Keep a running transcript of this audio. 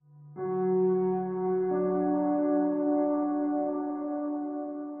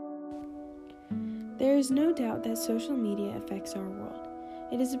There is no doubt that social media affects our world.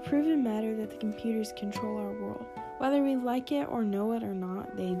 It is a proven matter that the computers control our world. Whether we like it or know it or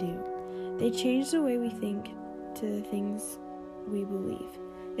not, they do. They change the way we think to the things we believe.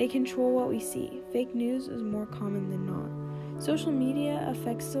 They control what we see. Fake news is more common than not. Social media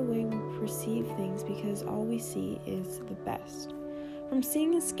affects the way we perceive things because all we see is the best. From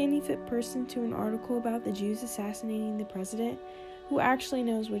seeing a skinny fit person to an article about the Jews assassinating the president, who actually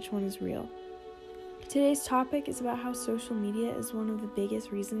knows which one is real? Today's topic is about how social media is one of the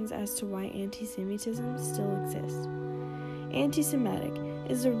biggest reasons as to why anti-Semitism still exists. Anti-Semitic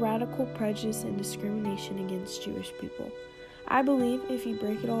is a radical prejudice and discrimination against Jewish people. I believe if you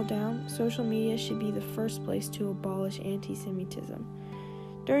break it all down, social media should be the first place to abolish anti-Semitism.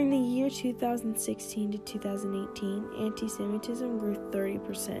 During the year 2016 to 2018, anti-Semitism grew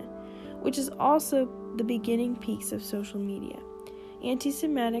 30%, which is also the beginning peaks of social media.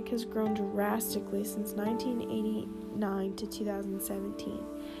 Anti-Semitic has grown drastically since 1989 to 2017,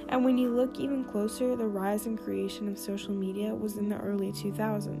 and when you look even closer, the rise and creation of social media was in the early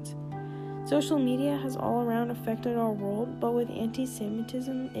 2000s. Social media has all around affected our world, but with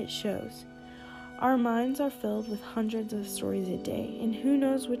anti-Semitism, it shows. Our minds are filled with hundreds of stories a day, and who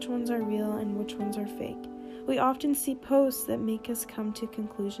knows which ones are real and which ones are fake. We often see posts that make us come to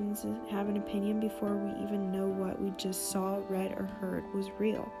conclusions and have an opinion before we even know what we just saw, read, or heard was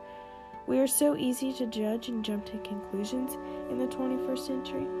real. We are so easy to judge and jump to conclusions in the 21st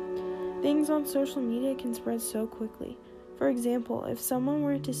century. Things on social media can spread so quickly. For example, if someone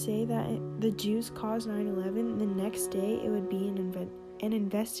were to say that the Jews caused 9/11, the next day it would be an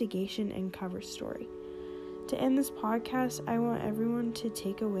investigation and cover story. To end this podcast, I want everyone to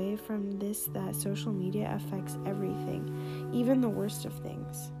take away from this that social media affects everything, even the worst of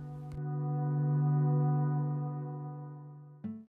things.